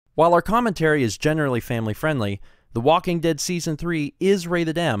While our commentary is generally family-friendly, The Walking Dead Season 3 is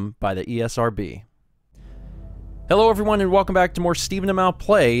rated M by the ESRB. Hello everyone and welcome back to more Stephen and Mal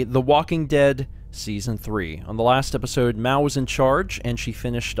play The Walking Dead Season 3. On the last episode, Mal was in charge and she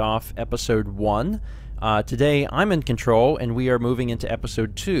finished off Episode 1. Today, I'm in control and we are moving into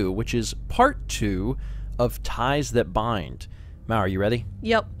Episode 2, which is Part 2 of Ties That Bind. Mal, are you ready?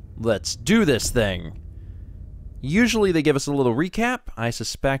 Yep. Let's do this thing! Usually they give us a little recap. I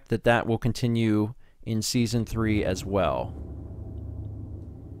suspect that that will continue in Season 3 as well.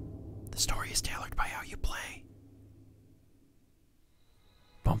 The story is tailored by how you play.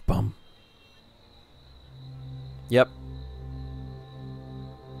 Bum bum. Yep.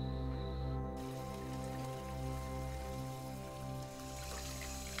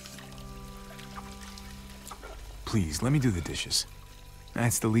 Please, let me do the dishes.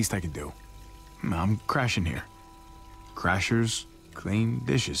 That's the least I can do. I'm crashing here. Crashers clean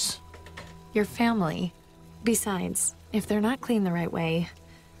dishes. Your family. Besides, if they're not clean the right way,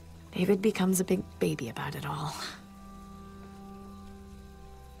 David becomes a big baby about it all.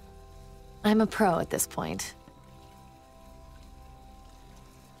 I'm a pro at this point.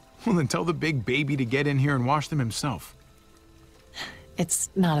 Well, then tell the big baby to get in here and wash them himself.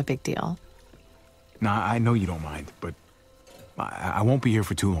 It's not a big deal. Nah, I know you don't mind, but I won't be here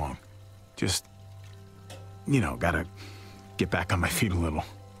for too long. Just, you know, gotta get back on my feet a little.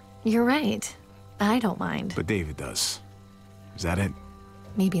 You're right. I don't mind. But David does. Is that it?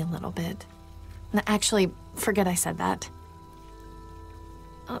 Maybe a little bit. Actually, forget I said that.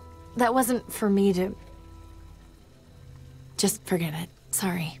 That wasn't for me to... Just forget it.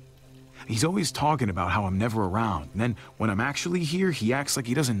 Sorry. He's always talking about how I'm never around. And then when I'm actually here, he acts like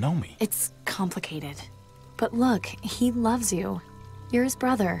he doesn't know me. It's complicated. But look, he loves you. You're his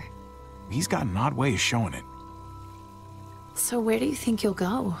brother. He's got an odd way of showing it. So where do you think you'll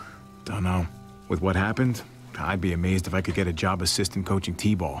go? Don't know. With what happened, I'd be amazed if I could get a job assistant coaching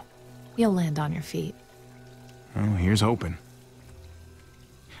T-ball. You'll land on your feet. Well, here's hoping.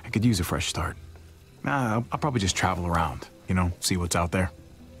 I could use a fresh start. I'll probably just travel around, you know, see what's out there.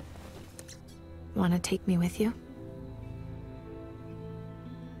 Want to take me with you?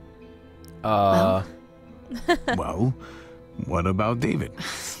 Well, what about David?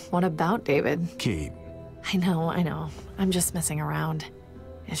 What about David? Kate. I know. I'm just messing around.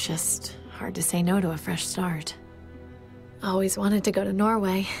 It's just hard to say no to a fresh start. Always wanted to go to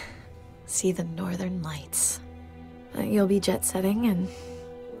Norway. See the northern lights. You'll be jet-setting and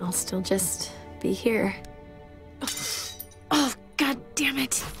I'll still just be here. Oh, god damn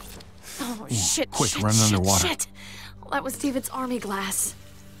it. Oh, shit, quick, run underwater. Shit. Well, that was David's army glass.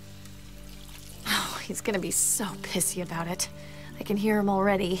 Oh, he's gonna be so pissy about it. I can hear him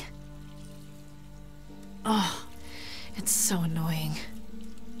already. Oh, it's so annoying.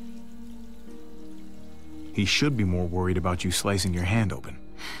 He should be more worried about you slicing your hand open.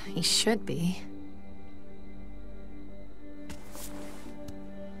 He should be.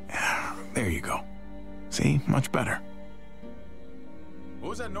 There you go. See? Much better. What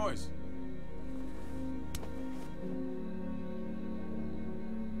was that noise?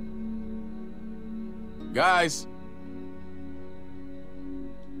 Guys!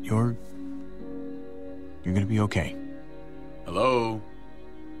 You're gonna be okay. Hello?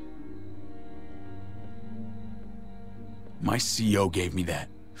 My CO gave me that.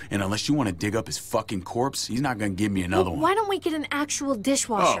 And unless you want to dig up his fucking corpse, he's not gonna give me another one. Why don't we get an actual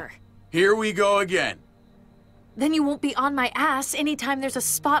dishwasher? Oh, here we go again. Then you won't be on my ass anytime there's a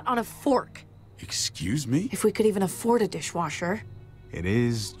spot on a fork. Excuse me? If we could even afford a dishwasher. It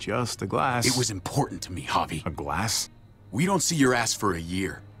is just a glass. It was important to me, Javi. A glass? We don't see your ass for a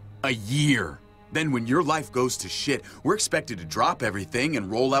year. A year. Then when your life goes to shit, we're expected to drop everything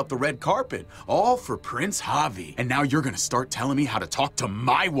and roll out the red carpet. All for Prince Javi. And now you're gonna start telling me how to talk to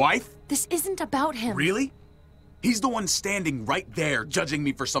my wife? This isn't about him. Really? He's the one standing right there, judging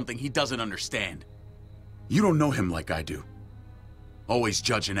me for something he doesn't understand. You don't know him like I do. Always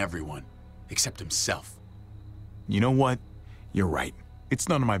judging everyone, except himself. You know what? You're right. It's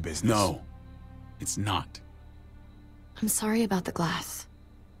none of my business. No, it's not. I'm sorry about the glass.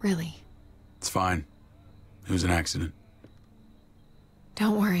 Really. It's fine. It was an accident.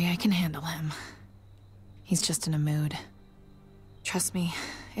 Don't worry, I can handle him. He's just in a mood. Trust me,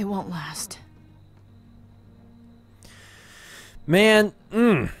 it won't last. Man,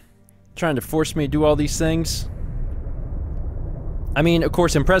 trying to force me to do all these things. I mean, of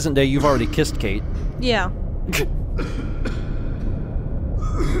course, in present day, you've already kissed Kate. Yeah.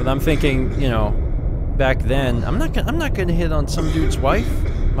 But I'm thinking, you know, back then, I'm not gonna hit on some dude's wife,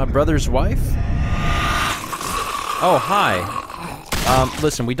 my brother's wife. Oh, hi.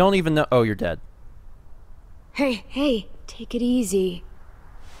 Listen, we don't even know... Oh, you're dead. Hey, take it easy.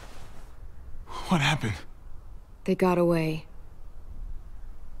 What happened? They got away.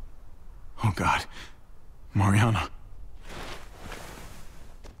 Oh, God. Mariana.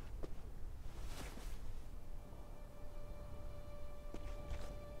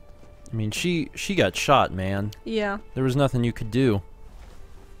 I mean, she got shot, man. Yeah. There was nothing you could do.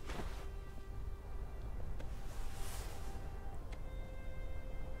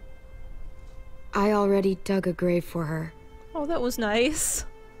 I already dug a grave for her. Oh, that was nice.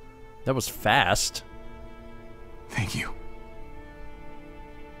 That was fast. Thank you.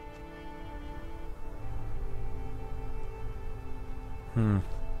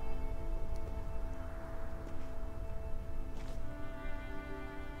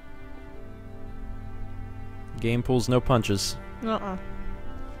 Game pulls no punches. Uh-uh.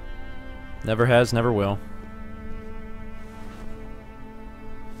 Never has, never will.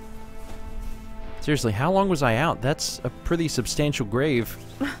 Seriously, how long was I out? That's a pretty substantial grave.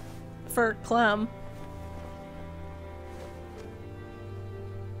 For Clem.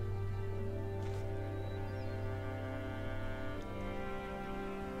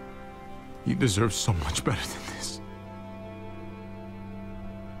 You deserve so much better than this.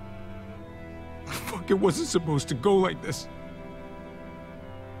 Fuck, it wasn't supposed to go like this.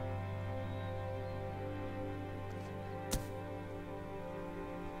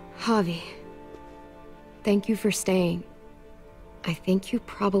 Javi, thank you for staying. I think you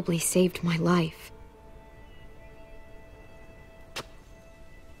probably saved my life.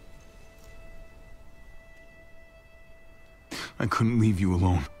 I couldn't leave you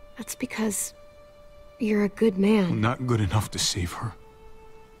alone. That's because you're a good I'm man. not good enough to save her.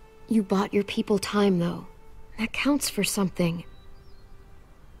 You bought your people time, though. That counts for something.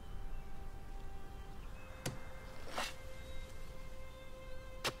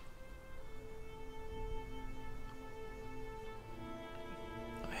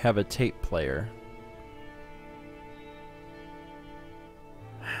 I have a tape player.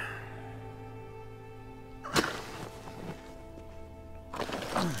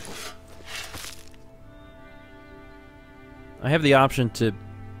 I have the option to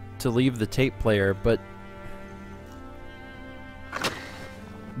leave the tape player, but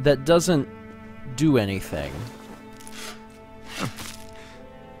that doesn't do anything.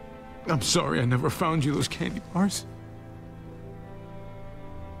 I'm sorry I never found you those candy bars.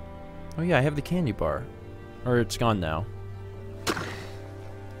 Oh yeah, I have the candy bar. Or it's gone now.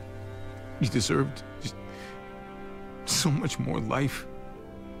 You deserved just so much more life.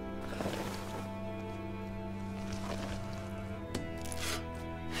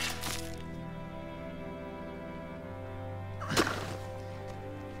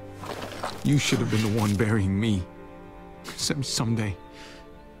 You should have been the one burying me. Someday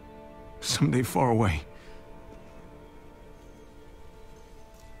far away.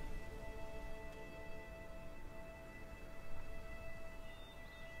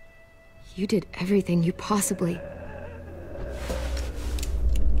 You did everything you possibly...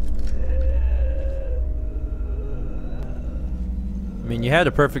 I mean, you had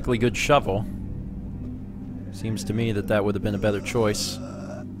a perfectly good shovel. Seems to me that that would have been a better choice.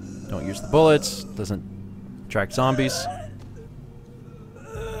 Don't use the bullets, doesn't attract zombies.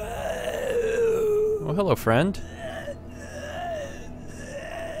 Oh, hello, friend.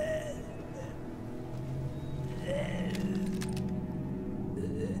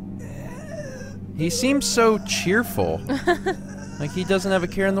 He seems so cheerful. Like he doesn't have a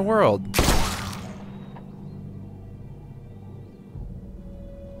care in the world.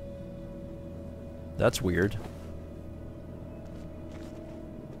 That's weird.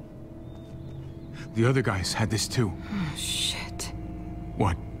 The other guys had this too. Oh, shit.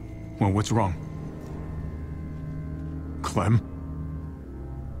 What? Well, what's wrong? Clem?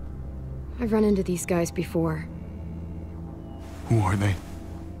 I've run into these guys before. Who are they?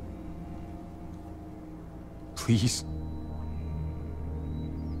 Please?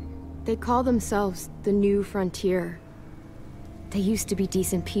 They call themselves the New Frontier. They used to be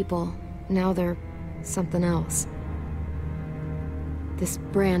decent people. Now they're something else. This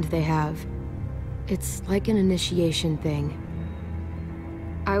brand they have, it's like an initiation thing.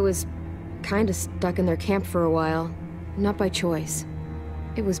 I was kinda stuck in their camp for a while. Not by choice.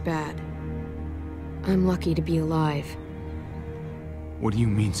 It was bad. I'm lucky to be alive. What do you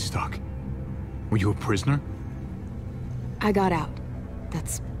mean stuck? Were you a prisoner? I got out.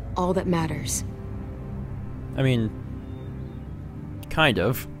 That's all that matters. I mean, kind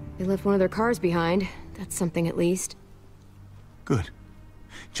of. They left one of their cars behind. That's something at least. Good.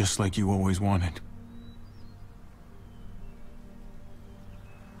 Just like you always wanted.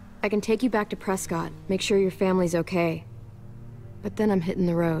 I can take you back to Prescott, make sure your family's okay. But then I'm hitting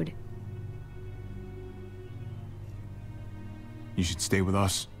the road. You should stay with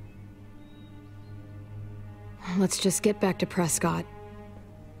us. Let's just get back to Prescott.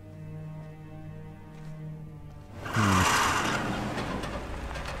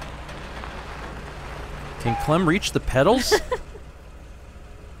 Can Clem reach the pedals?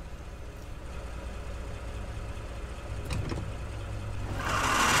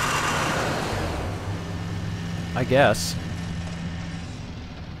 I guess.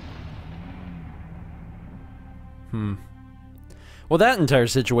 Well, that entire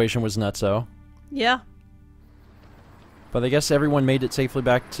situation was nutso. Yeah. But I guess everyone made it safely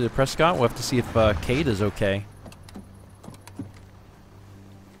back to Prescott. We'll have to see if Kate is okay.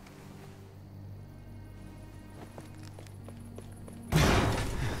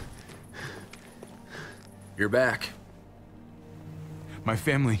 You're back. My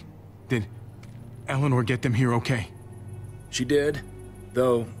family. Did Eleanor get them here okay? She did.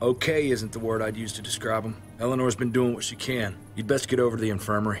 Though, okay isn't the word I'd use to describe them. Eleanor's been doing what she can. You'd best get over to the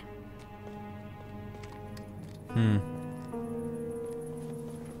infirmary. You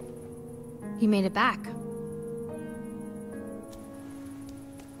made it back.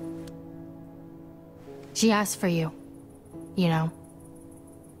 She asked for you. You know.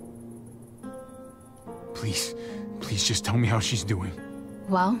 Please, please just tell me how she's doing.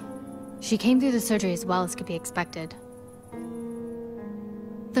 Well, she came through the surgery as well as could be expected.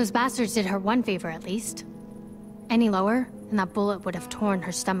 Those bastards did her one favor at least. Any lower, and that bullet would have torn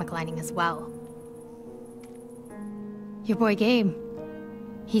her stomach lining as well. Your boy Gabe.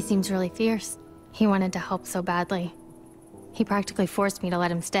 He seems really fierce. He wanted to help so badly. He practically forced me to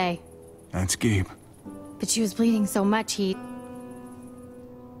let him stay. That's Gabe. But she was bleeding so much he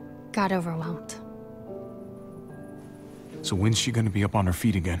got overwhelmed. So when's she gonna be up on her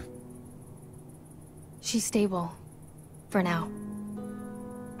feet again? She's stable. For now.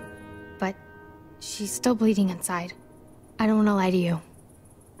 But she's still bleeding inside. I don't want to lie to you.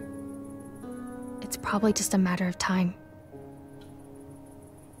 It's probably just a matter of time.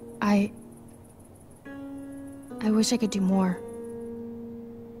 I wish I could do more.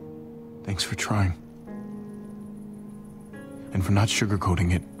 Thanks for trying. And for not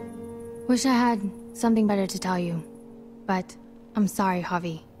sugarcoating it. Wish I had something better to tell you. But I'm sorry,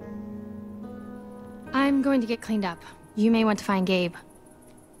 Javi. I'm going to get cleaned up. You may want to find Gabe.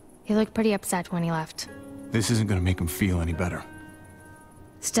 He looked pretty upset when he left. This isn't gonna make him feel any better.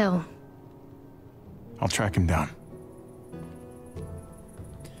 Still. I'll track him down.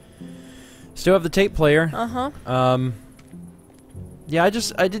 Still have the tape player. Uh-huh. Yeah,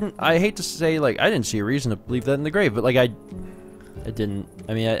 I hate to say, like, I didn't see a reason to leave that in the grave, but, like, I didn't.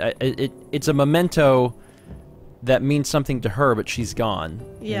 I mean, it's a memento that means something to her, but she's gone.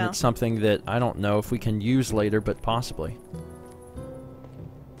 Yeah. And it's something that I don't know if we can use later, but possibly.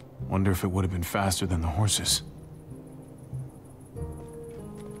 Wonder if it would have been faster than the horses.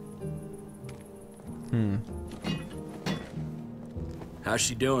 How's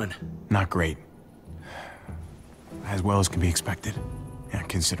she doing? Not great. As well as can be expected. Yeah,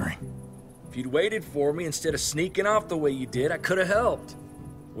 considering. If you'd waited for me instead of sneaking off the way you did, I could have helped.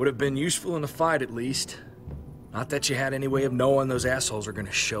 Would have been useful in the fight, at least. Not that you had any way of knowing those assholes are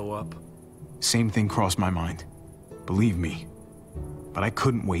gonna show up. Same thing crossed my mind. Believe me. But I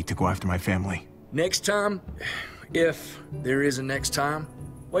couldn't wait to go after my family. Next time, if there is a next time,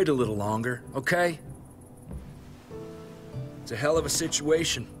 wait a little longer, okay? It's a hell of a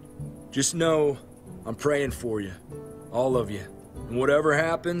situation. Just know I'm praying for you. All of you. And whatever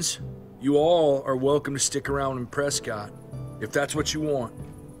happens, you all are welcome to stick around in Prescott, if that's what you want.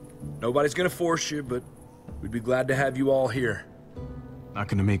 Nobody's gonna force you, but we'd be glad to have you all here. Not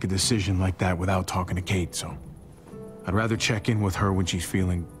gonna make a decision like that without talking to Kate, so... I'd rather check in with her when she's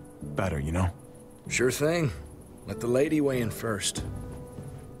feeling better, you know? Sure thing. Let the lady weigh in first.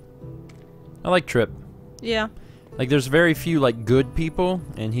 I like Tripp. Yeah. Like, there's very few, like, good people,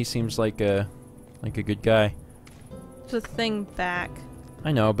 and he seems like a good guy. It's a thing back.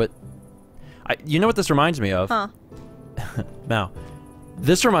 I know, but... you know what this reminds me of? Huh. Now,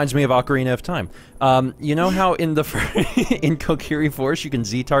 this reminds me of Ocarina of Time. You know how in the in Kokiri Force you can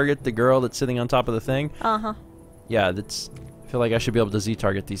Z-target the girl that's sitting on top of the thing? Uh-huh. Yeah, that's... I feel like I should be able to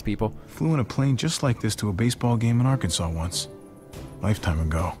Z-target these people. Flew in a plane just like this to a baseball game in Arkansas once. Lifetime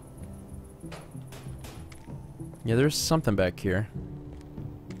ago. Yeah, there's something back here.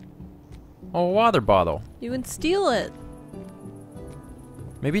 Oh, a water bottle. You can steal it.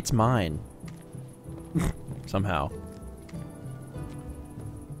 Maybe it's mine. Somehow.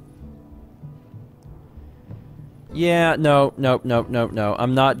 Yeah, no.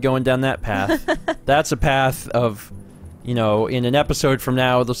 I'm not going down that path. That's a path of, you know, in an episode from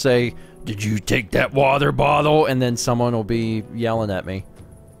now, they'll say, "Did you take that water bottle?" And then someone will be yelling at me.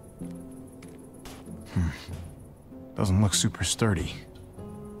 Doesn't look super sturdy.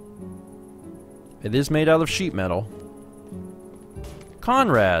 It is made out of sheet metal.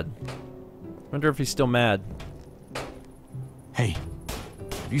 Conrad. Wonder if he's still mad. Hey,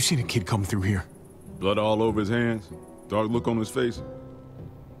 have you seen a kid come through here? Blood all over his hands, dark look on his face.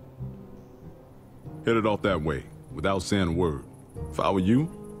 Headed off that way, without saying a word. If I were you,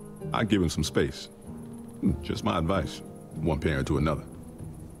 I'd give him some space. Just my advice, one parent to another.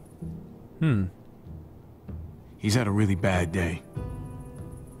 He's had a really bad day.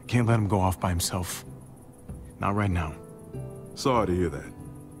 I can't let him go off by himself. Not right now. Sorry to hear that.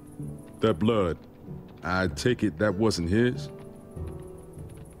 That blood, I take it that wasn't his?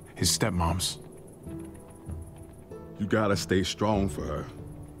 His stepmom's. You gotta stay strong for her.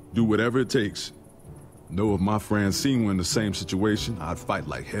 Do whatever it takes. Know if my Francine were in the same situation, I'd fight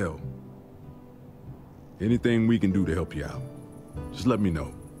like hell. Anything we can do to help you out, just let me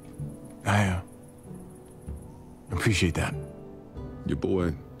know. I appreciate that. Your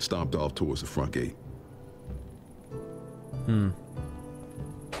boy stomped off towards the front gate.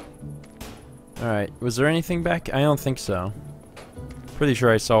 Alright, was there anything back? I don't think so. Pretty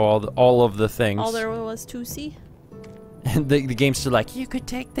sure I saw all of the things. All there was to see. And the game's still like, you could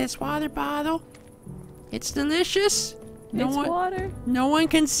take this water bottle. It's delicious. It's water. No one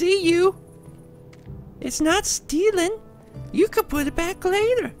can see you. It's not stealing. You could put it back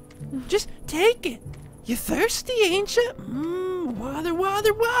later. Just take it. You thirsty, ain't you? Water,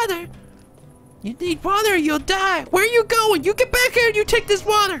 water, water. You need water or you'll die. Where are you going? You get back here and you take this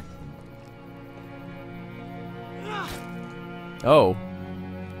water. Oh.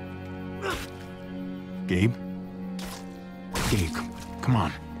 Gabe? Gabe, come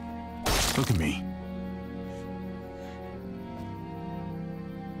on. Look at me.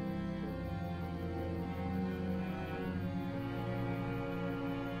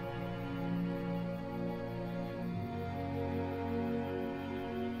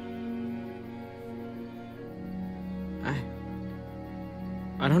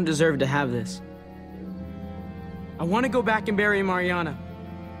 I don't deserve to have this. I want to go back and bury Mariana.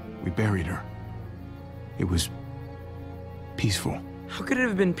 We buried her. It was peaceful. How could it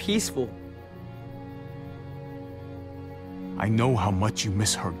have been peaceful? I know how much you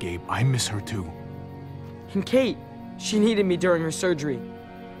miss her, Gabe. I miss her too. And Kate, she needed me during her surgery.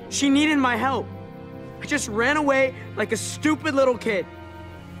 She needed my help. I just ran away like a stupid little kid.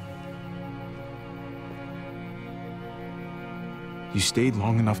 You stayed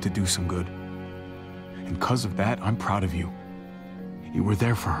long enough to do some good. And because of that, I'm proud of you. You were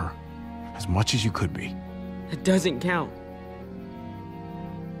there for her, as much as you could be. It doesn't count.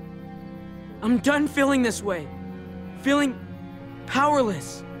 I'm done feeling this way. Feeling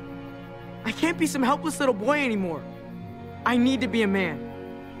powerless. I can't be some helpless little boy anymore. I need to be a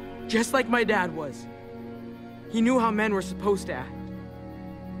man. Just like my dad was. He knew how men were supposed to act.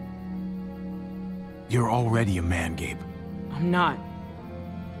 You're already a man, Gabe. I'm not.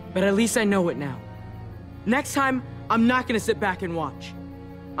 But at least I know it now. Next time, I'm not gonna sit back and watch.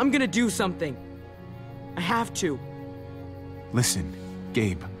 I'm gonna do something. I have to. Listen,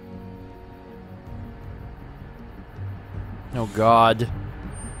 Gabe. Oh, God.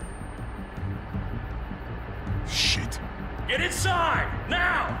 Shit. Get inside,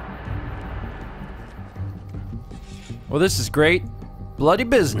 now! Well, this is great. Bloody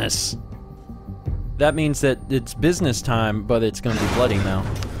business. That means that it's business time, but it's gonna be bloody now.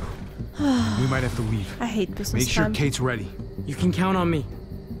 We might have to leave. I hate business Make sure time. Kate's ready. You can count on me.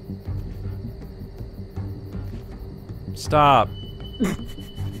 Stop.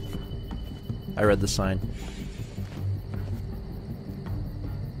 I read the sign.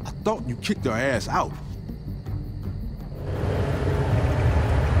 I thought you kicked her ass out.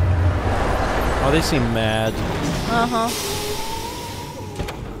 Oh, they seem mad. Uh-huh.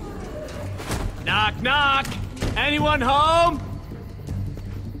 Knock, knock! Anyone home?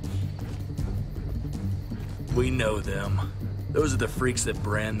 We know them. Those are the freaks that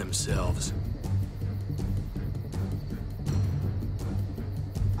brand themselves.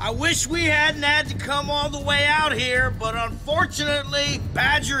 I wish we hadn't had to come all the way out here, but unfortunately,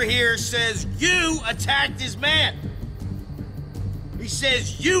 Badger here says you attacked his man. He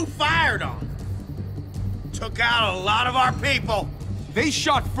says you fired on him. Took out a lot of our people. They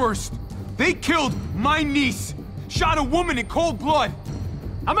shot first. They killed my niece. Shot a woman in cold blood.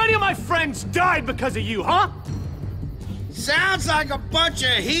 How many of my friends died because of you, huh? Sounds like a bunch of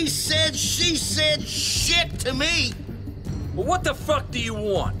he said, she said shit to me. Well, what the fuck do you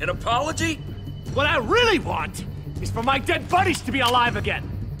want? An apology? What I really want is for my dead buddies to be alive again.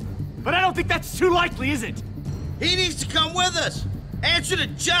 But I don't think that's too likely, is it? He needs to come with us. Answer to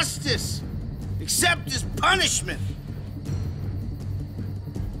justice. Accept his punishment.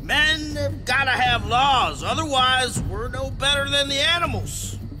 Men have gotta have laws, otherwise we're no better than the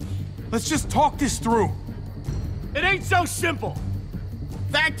animals. Let's just talk this through. It ain't so simple.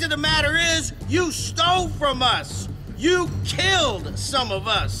 Fact of the matter is, you stole from us. You killed some of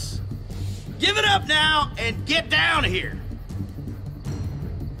us. Give it up now and get down here.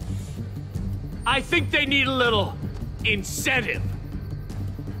 I think they need a little incentive.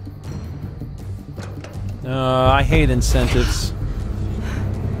 I hate incentives.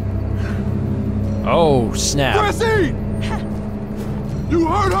 Oh, snap. Chrissy! You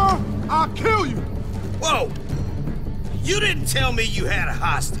hurt her? I'll kill you! Whoa! You didn't tell me you had a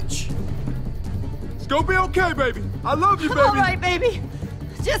hostage. It's gonna be okay, baby. I love you, baby. All right, baby.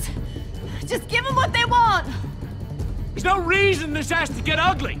 Just give them what they want. There's no reason this has to get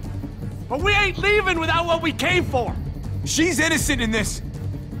ugly. But we ain't leaving without what we came for. She's innocent in this.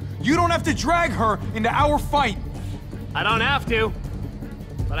 You don't have to drag her into our fight. I don't have to,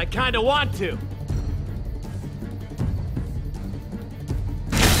 but I kinda want to.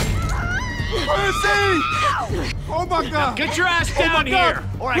 Chrissy! Oh my God! Now get your ass down here,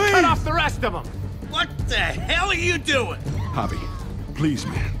 or I cut off the rest of them. What the hell are you doing? Javi, please,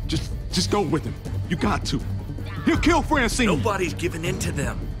 man. Just go with him. You got to. He'll kill Francine. Nobody's giving in to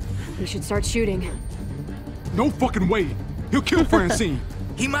them. We should start shooting. No fucking way. He'll kill Francine.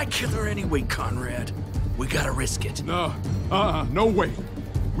 He might kill her anyway, Conrad. We gotta risk it. No, no way.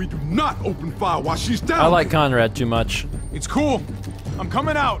 We do not open fire while she's down. I like Conrad too much. It's cool. I'm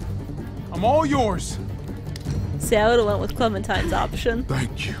coming out. I'm all yours. See, I would've went with Clementine's option.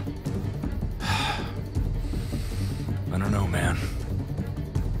 Thank you. I don't know, man.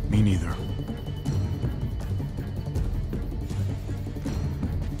 Me neither.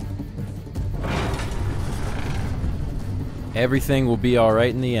 Everything will be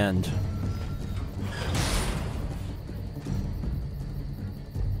alright in the end.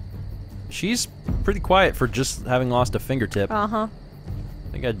 She's pretty quiet for just having lost a fingertip. Uh-huh. I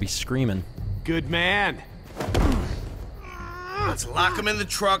think I'd be screaming. Good man. Let's lock him in the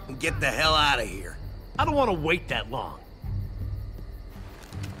truck and get the hell out of here. I don't want to wait that long.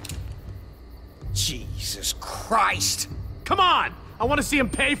 Jesus Christ. Come on! I want to see him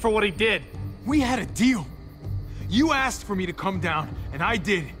pay for what he did. We had a deal. You asked for me to come down, and I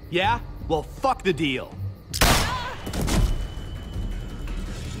did. Yeah? Well, fuck the deal.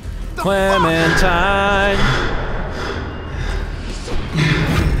 Clementine!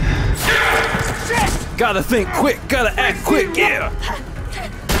 Gotta think quick, gotta act quick, yeah!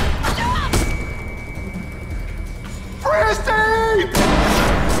 Presty!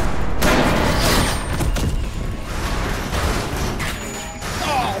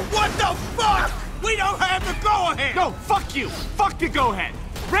 Oh, what the fuck? We don't have the go-ahead! No, fuck you! Fuck the go-ahead!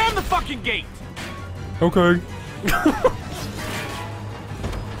 Ram the fucking gate! Okay.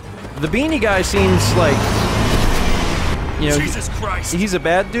 The beanie guy seems like, you know, Jesus Christ! he's a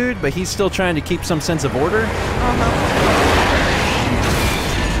bad dude, but he's still trying to keep some sense of order.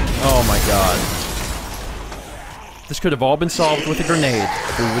 Oh my god. This could have all been solved with a grenade.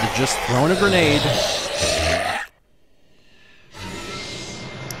 If we would have just thrown a grenade.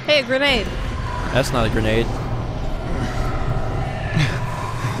 Hey, a grenade. That's not a grenade.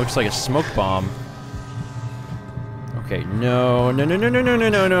 Looks like a smoke bomb. Okay, no, no, no, no, no, no, no,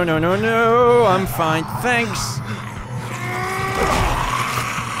 no, no, no, no, no. I'm fine, thanks.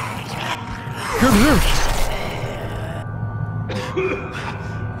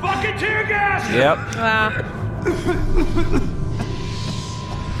 Fucking tear gas! Yep.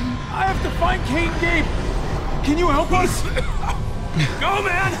 I have to find Kane Gabe. Can you help us? Go,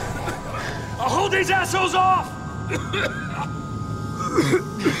 man! I'll hold these assholes off!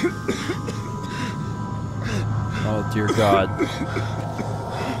 Oh dear God.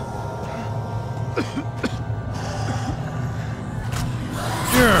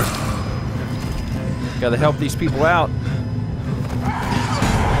 Gotta help these people out.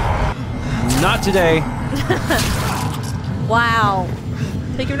 Not today. Wow.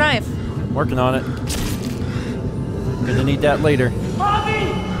 Take your knife. Working on it. Gonna need that later.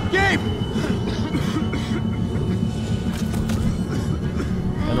 Bobby! Gabe!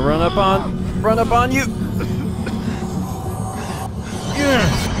 Gonna run up on you.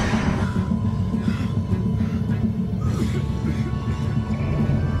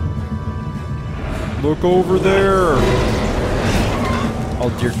 Look over there. Oh,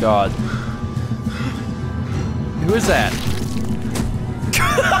 dear God. Who is that?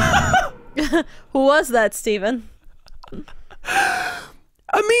 Who was that, Stephen? I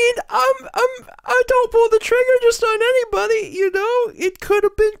mean, I don't pull the trigger just on anybody, you know? It could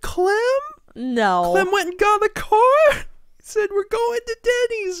have been Clem. No. Clem went and got a car. He said, we're going to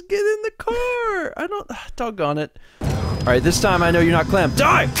Denny's. Get in the car. I don't... Doggone it. Alright, this time I know you're not Clem.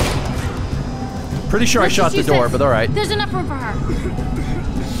 Die! Pretty sure I shot the door, but alright. There's enough room for her.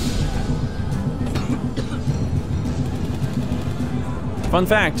 Fun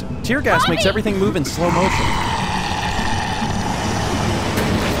fact, tear gas makes everything move in slow motion.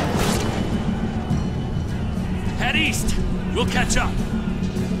 Head east. We'll catch up.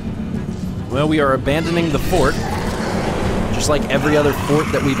 Well, we are abandoning the fort. Just like every other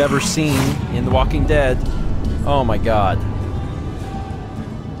fort that we've ever seen in The Walking Dead. Oh my God.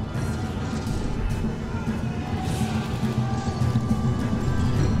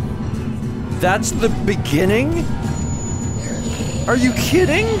 That's the beginning? Are you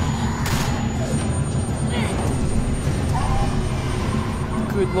kidding?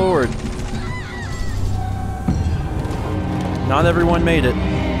 Good Lord. Not everyone made it.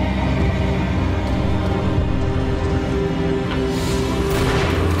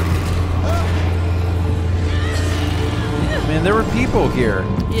 Man, there were people here.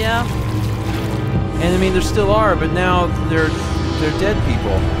 Yeah. And I mean, there still are, but now they're dead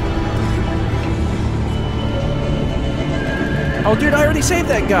people. Oh, dude, I already saved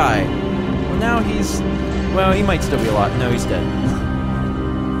that guy. Well, now he's... Well, he might still be alive. No, he's dead.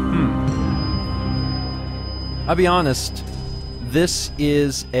 I'll be honest. This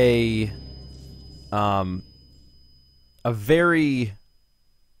is a very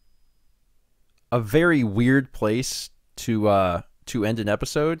weird place to end an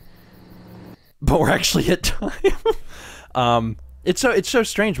episode. But we're actually at time. It's so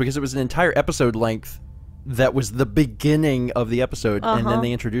strange because it was an entire episode length that was the beginning of the episode, and then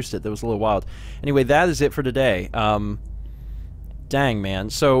they introduced it. That was a little wild. Anyway, that is it for today. Dang, man.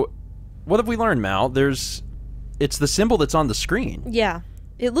 So, what have we learned, Mal? It's the symbol that's on the screen. Yeah.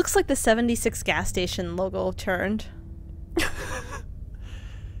 It looks like the 76 gas station logo turned.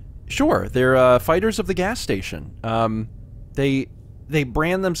 Sure, they're fighters of the gas station. They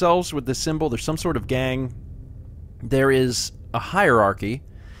brand themselves with this symbol. There's some sort of gang. There is a hierarchy.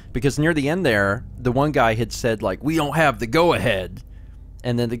 Because near the end there, the one guy had said, like, we don't have the go-ahead.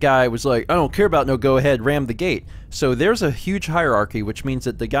 And then the guy was like, I don't care about no go-ahead, ram the gate. So there's a huge hierarchy, which means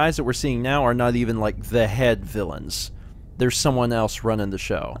that the guys that we're seeing now are not even, like, the head villains. There's someone else running the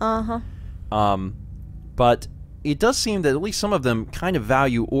show. But it does seem that at least some of them kind of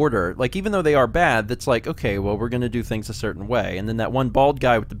value order. Like, even though they are bad, that's like, okay, well, we're going to do things a certain way. And then that one bald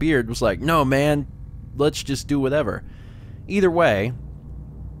guy with the beard was like, no, man, let's just do whatever. Either way...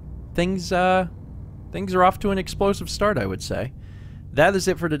 Things are off to an explosive start, I would say. That is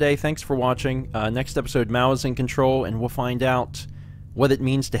it for today. Thanks for watching. Next episode, Mao is in control, and we'll find out what it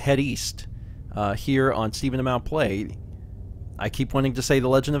means to head east here on StephenPlays. I keep wanting to say The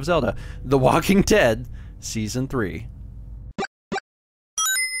Legend of Zelda. The Walking Dead, Season 3.